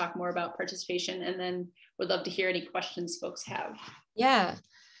to talk more about participation, and then would love to hear any questions folks have. Yeah,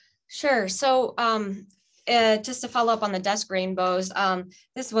 sure. So just to follow up on the desk rainbows,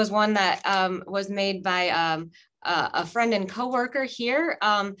 this was one that was made by a friend and coworker here.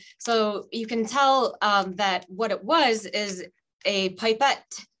 So you can tell that what it was is a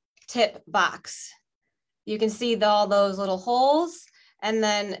pipette tip box. You can see all those little holes, and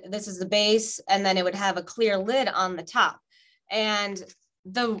then this is the base, and then it would have a clear lid on the top. And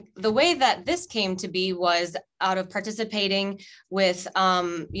the way that this came to be was out of participating with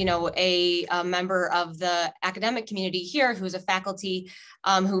a member of the academic community here, who's a faculty,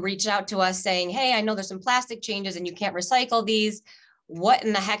 who reached out to us saying, hey, I know there's some plastic changes and you can't recycle these. What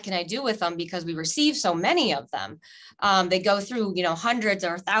in the heck can I do with them? Because we receive so many of them. They go through, hundreds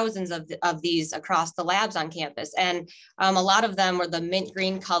or thousands of these across the labs on campus. And a lot of them were the mint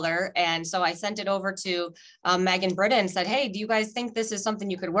green color. And so I sent it over to Meg and Britta and said, hey, do you guys think this is something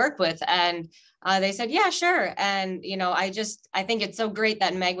you could work with? And they said, yeah, sure. And, I think it's so great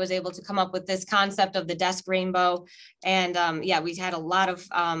that Meg was able to come up with this concept of the desk rainbow. And we had a lot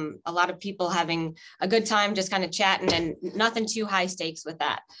of people having a good time, just kind of chatting, and nothing too high stakes with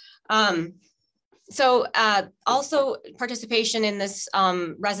that. So also participation in this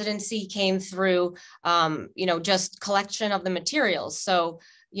residency came through, just collection of the materials. So,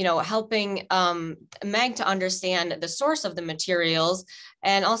 helping Meg to understand the source of the materials,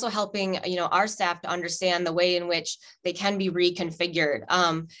 and also helping, our staff to understand the way in which they can be reconfigured.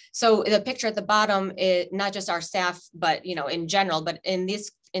 So the picture at the bottom is not just our staff, but, in general, but in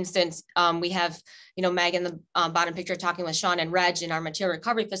this instance, we have, Meg in the bottom picture talking with Sean and Reg in our material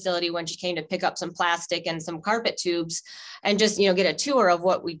recovery facility when she came to pick up some plastic and some carpet tubes and just, get a tour of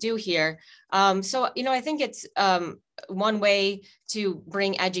what we do here. So, I think it's one way to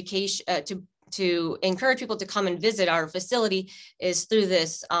bring education, to encourage people to come and visit our facility is through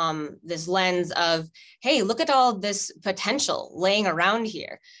this, this lens of, hey, look at all this potential laying around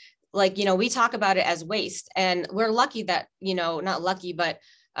here. Like, we talk about it as waste, and we're lucky that, not lucky, but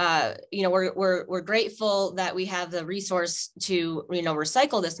we're grateful that we have the resource to,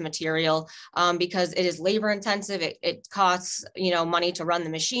 recycle this material, because it is labor intensive. It costs, money to run the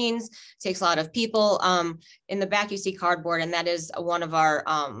machines, takes a lot of people. In the back, you see cardboard, and that is one of our,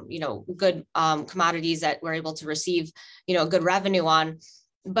 good commodities that we're able to receive, good revenue on.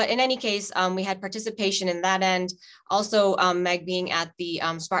 But in any case, we had participation in that end. Also, Meg being at the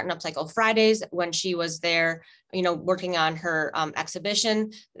Spartan Upcycle Fridays when she was there, working on her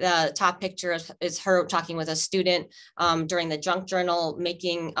exhibition. The top picture is her talking with a student during the junk journal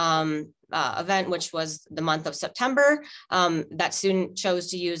making event, which was the month of September. That student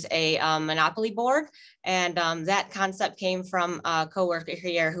chose to use a Monopoly board. And that concept came from a coworker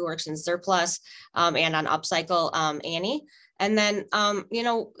here who works in Surplus and on Upcycle, Annie. And then,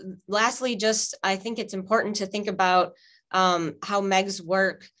 lastly, just I think it's important to think about how Meg's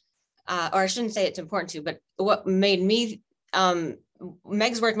work, or I shouldn't say it's important to, but what made me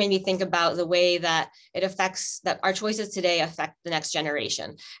Meg's work made me think about the way that it affects, that our choices today affect the next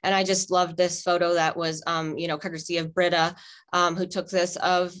generation. And I just loved this photo that was, courtesy of Britta, who took this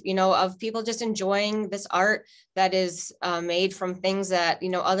of people just enjoying this art that is made from things that,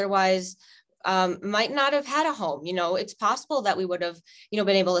 otherwise might not have had a home. It's possible that we would have, been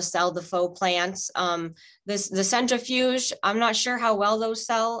able to sell the faux plants. The centrifuge, I'm not sure how well those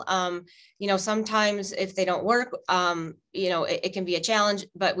sell. Sometimes if they don't work, it can be a challenge,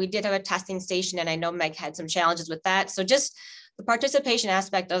 but we did have a testing station, and I know Meg had some challenges with that. So just the participation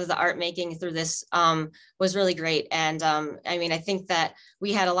aspect of the art making through this was really great. And I think that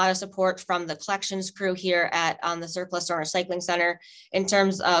we had a lot of support from the collections crew here at the Surplus or Recycling Center in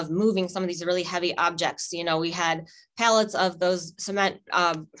terms of moving some of these really heavy objects. We had pallets of those cement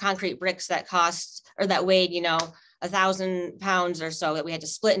concrete bricks that weighed, 1,000 pounds or so, that we had to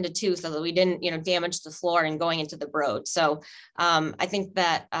split into two so that we didn't, damage the floor and going into the road. So I think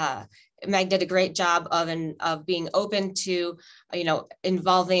that Meg did a great job of being open to,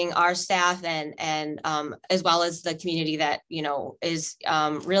 involving our staff and as well as the community that, is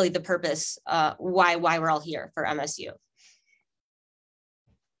really the purpose why we're all here for MSU.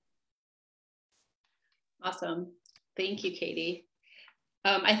 Awesome. Thank you, Katie.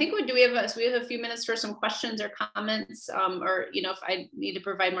 I think we have a few minutes for some questions or comments, or if I need to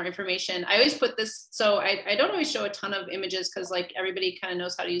provide more information. I always put this, so I don't always show a ton of images because like everybody kind of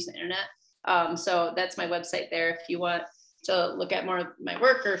knows how to use the internet. So that's my website there if you want to look at more of my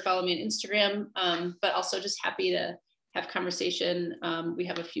work or follow me on Instagram. But also just happy to have conversation. We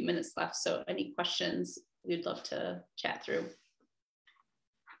have a few minutes left, so any questions we'd love to chat through.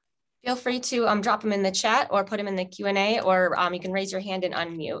 Feel free to drop them in the chat or put them in the Q&A, or you can raise your hand and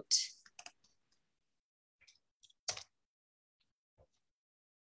unmute.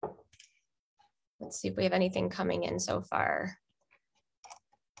 Let's see if we have anything coming in so far.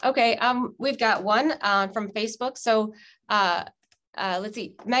 Okay, we've got one from Facebook. So let's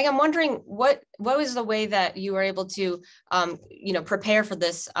see, Meg, I'm wondering what was the way that you were able to, prepare for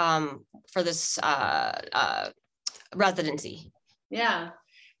this residency? Yeah.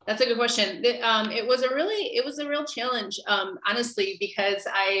 That's a good question. It was a real challenge, honestly, because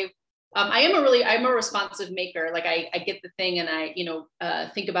I'm a responsive maker. Like I get the thing and I,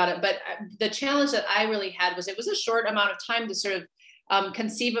 think about it. But the challenge that I really had was, it was a short amount of time to sort of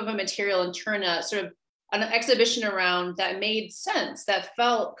conceive of a material and turn a sort of an exhibition around that made sense, that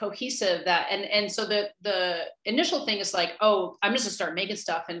felt cohesive, and so the initial thing is like, oh, I'm just gonna start making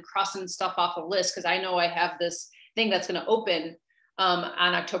stuff and crossing stuff off a list because I know I have this thing that's going to open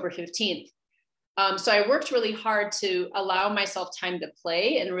on October 15th. So I worked really hard to allow myself time to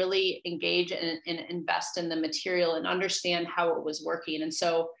play and really engage and invest in the material and understand how it was working. And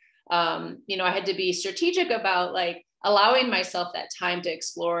so, I had to be strategic about like allowing myself that time to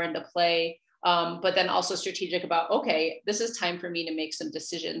explore and to play, but then also strategic about, okay, this is time for me to make some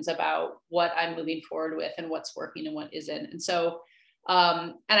decisions about what I'm moving forward with and what's working and what isn't. And so,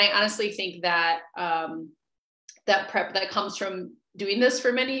 and I honestly think that that prep that comes from doing this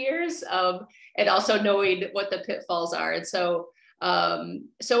for many years, and also knowing what the pitfalls are. And so,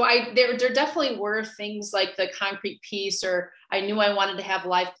 there definitely were things like the concrete piece, or I knew I wanted to have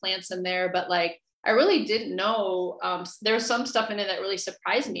live plants in there, but like, I really didn't know, there was some stuff in it that really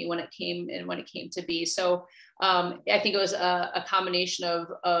surprised me when it came to be. So, I think it was a combination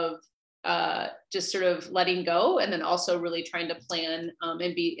of just sort of letting go, and then also really trying to plan,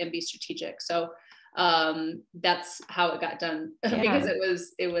 and be strategic. So, that's how it got done. Yeah. Because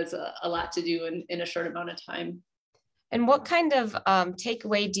it was a lot to do in a short amount of time. And what kind of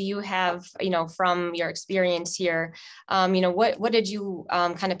takeaway do you have, from your experience here? What did you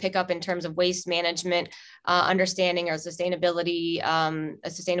kind of pick up in terms of waste management, understanding, or sustainability,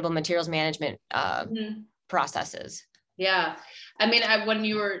 sustainable materials management processes? Yeah, I mean, when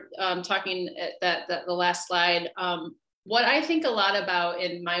you were talking at the last slide, what I think a lot about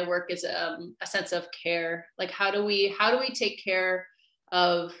in my work is a sense of care. Like, how do we take care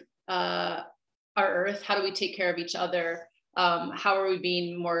of our earth? How do we take care of each other? How are we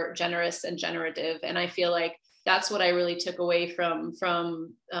being more generous and generative? And I feel like that's what I really took away from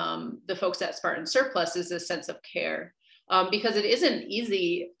the folks at Spartan Surplus, is this sense of care, because it isn't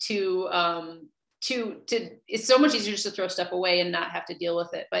easy to it's so much easier just to throw stuff away and not have to deal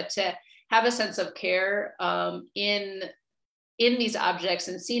with it, but to have a sense of care in these objects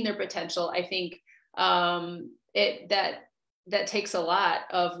and seeing their potential. I think that takes a lot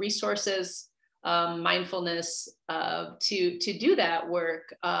of resources, mindfulness, to do that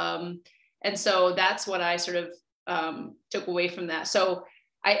work. And so that's what I sort of took away from that. So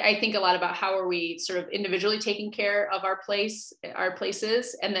I think a lot about how are we sort of individually taking care of our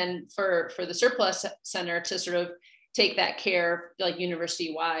places, and then for the surplus center to sort of take that care like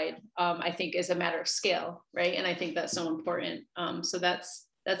university wide, I think is a matter of scale, right? And I think that's so important. So that's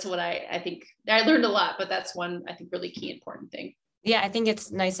what I think I learned a lot, but that's one I think really key important thing. Yeah, I think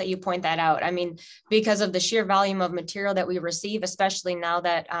it's nice that you point that out. I mean, because of the sheer volume of material that we receive, especially now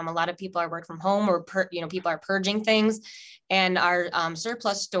that a lot of people are work from home, or people are purging things, and our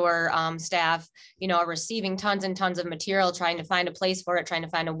surplus store staff, are receiving tons and tons of material, trying to find a place for it, trying to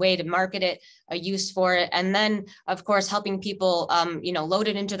find a way to market it, a use for it, and then of course helping people, load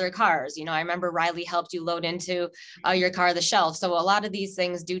it into their cars. I remember Riley helped you load into your car the shelf. So a lot of these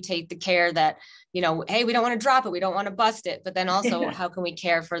things do take the care that, hey, we don't want to drop it, we don't want to bust it, but then also how can we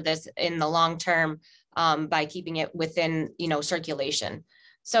care for this in the long term by keeping it within, circulation.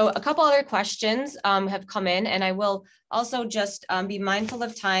 So a couple other questions have come in, and I will also just be mindful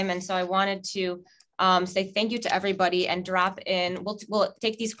of time. And so I wanted to say thank you to everybody and drop in. We'll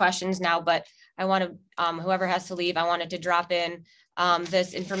take these questions now, but I want to, whoever has to leave, I wanted to drop in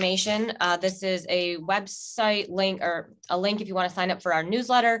this information. This is a website link, or a link if you want to sign up for our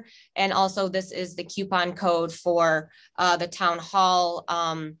newsletter. And also this is the coupon code for the town hall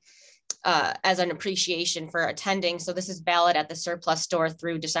as an appreciation for attending. So this is valid at the surplus store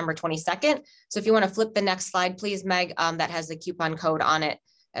through December 22nd. So if you want to flip the next slide, please, Meg, that has the coupon code on it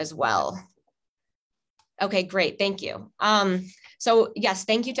as well. Okay, great. Thank you. So yes,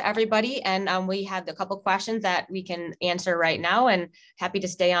 thank you to everybody. And we have a couple questions that we can answer right now, and happy to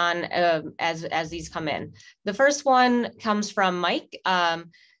stay on as these come in. The first one comes from Mike.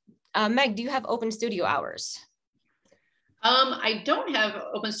 Meg, do you have open studio hours? I don't have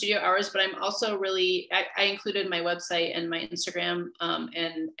open studio hours, but I'm also really, I included my website and my Instagram,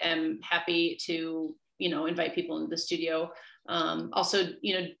 and am happy to, invite people into the studio. Also,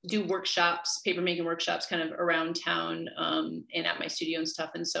 do workshops, paper making workshops kind of around town, and at my studio and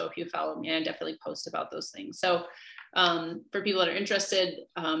stuff. And so if you follow me, I definitely post about those things. So for people that are interested,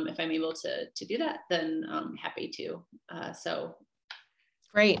 if I'm able to do that, then I'm happy to. So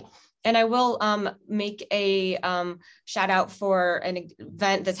great. And I will make a shout out for an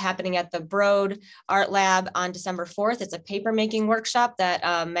event that's happening at the Broad Art Lab on December 4th. It's a paper making workshop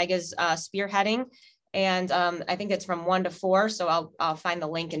that Meg is spearheading. And I think it's from 1 to 4. So I'll find the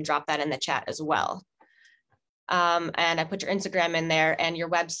link and drop that in the chat as well. And I put your Instagram in there, and your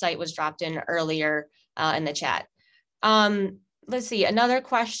website was dropped in earlier in the chat. Let's see, another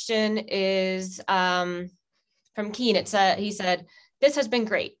question is from Keen. He said, "This has been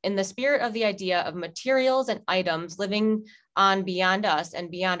great. In the spirit of the idea of materials and items living on beyond us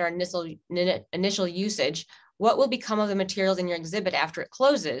and beyond our initial usage, what will become of the materials in your exhibit after it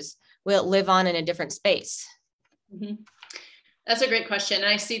closes? Will it live on in a different space?" Mm-hmm. That's a great question.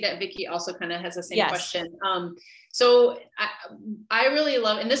 And I see that Vicki also kind of has the same yes. question. So I really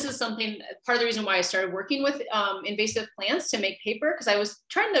love, and this is something, part of the reason why I started working with invasive plants to make paper, because I was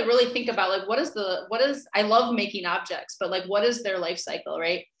trying to really think about like, I love making objects, but like, what is their life cycle,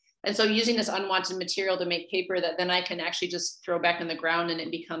 right? And so using this unwanted material to make paper that then I can actually just throw back in the ground and it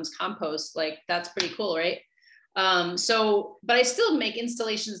becomes compost, like that's pretty cool, right? But I still make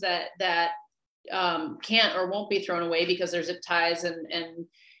installations that can't or won't be thrown away because there's zip ties and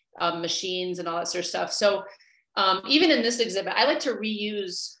machines and all that sort of stuff. So even in this exhibit, I like to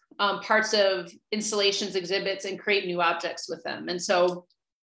reuse parts of installations, exhibits, and create new objects with them. And so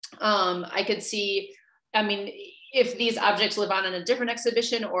I could see, I mean, if these objects live on in a different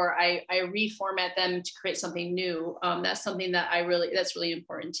exhibition, or I reformat them to create something new, that's something that that's really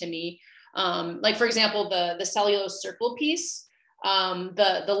important to me. Like for example, the cellulose circle piece,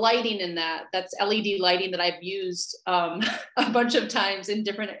 the lighting in that's LED lighting that I've used a bunch of times in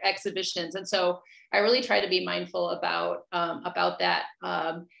different exhibitions. And so I really try to be mindful about that,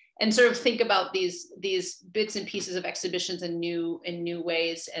 and sort of think about these bits and pieces of exhibitions in new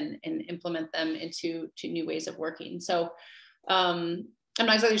ways, and implement them into new ways of working. So I'm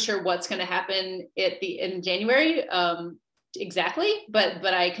not exactly sure what's going to happen in January. Exactly, but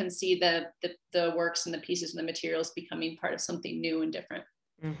I can see the works and the pieces and the materials becoming part of something new and different.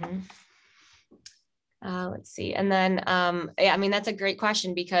 Mm-hmm. Let's see. And then, yeah, I mean, that's a great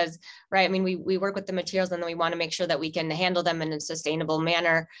question because, right, I mean, we work with the materials and then we want to make sure that we can handle them in a sustainable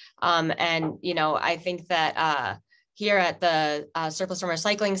manner. And, I think that here at the Surplus and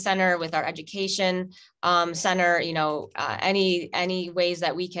Recycling Center with our education center, any ways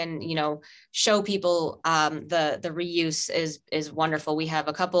that we can, show people the reuse is wonderful. We have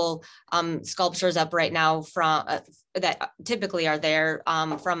a couple sculptures up right now from that typically are there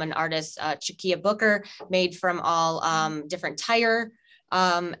from an artist, Chiquia Booker, made from all different tire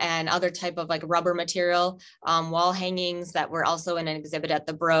and other type of like rubber material, wall hangings that were also in an exhibit at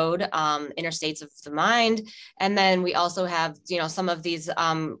the Broad, Inner States of the Mind. And then we also have, you know, some of these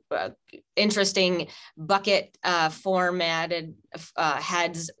interesting bucket formatted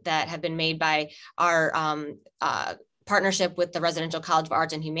heads that have been made by our partnership with the Residential College of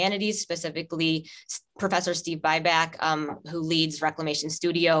Arts and Humanities, specifically Professor Steve Byback, who leads Reclamation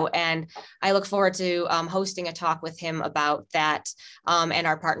Studio. And I look forward to hosting a talk with him about that and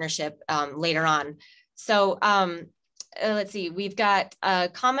our partnership later on. So let's see, we've got a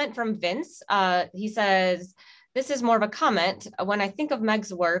comment from Vince. He says, this is more of a comment. When I think of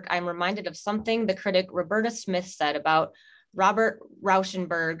Meg's work, I'm reminded of something the critic Roberta Smith said about Robert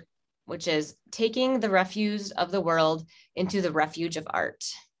Rauschenberg, which is taking the refuse of the world into the refuge of art.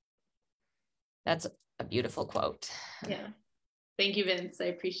 That's a beautiful quote. Yeah. Thank you, Vince. I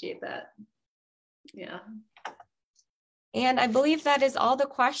appreciate that. Yeah. And I believe that is all the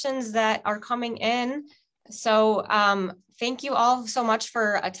questions that are coming in. So thank you all so much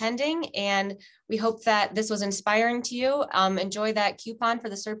for attending, and we hope that this was inspiring to you. Enjoy that coupon for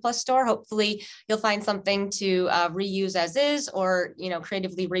the surplus store. Hopefully you'll find something to reuse as is, or, you know,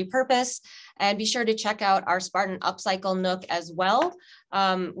 creatively repurpose. And be sure to check out our Spartan Upcycle Nook as well.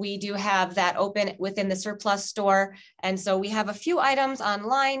 We do have that open within the surplus store. And so we have a few items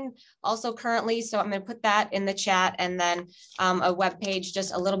online also currently. So I'm going to put that in the chat, and then a web page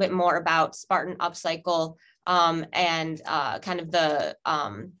just a little bit more about Spartan Upcycle and kind of the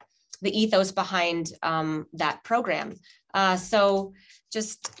ethos behind that program. So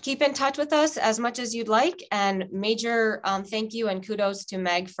just keep in touch with us as much as you'd like, and major thank you and kudos to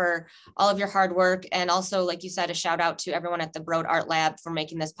Meg for all of your hard work. And also, like you said, a shout out to everyone at the Broad Art Lab for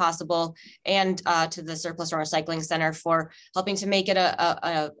making this possible, and to the Surplus and Recycling Center for helping to make it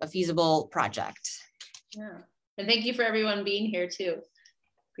a feasible project. Yeah, and thank you for everyone being here too.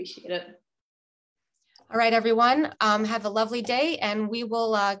 Appreciate it. All right, everyone, have a lovely day, and we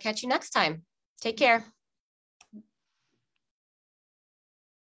will catch you next time. Take care.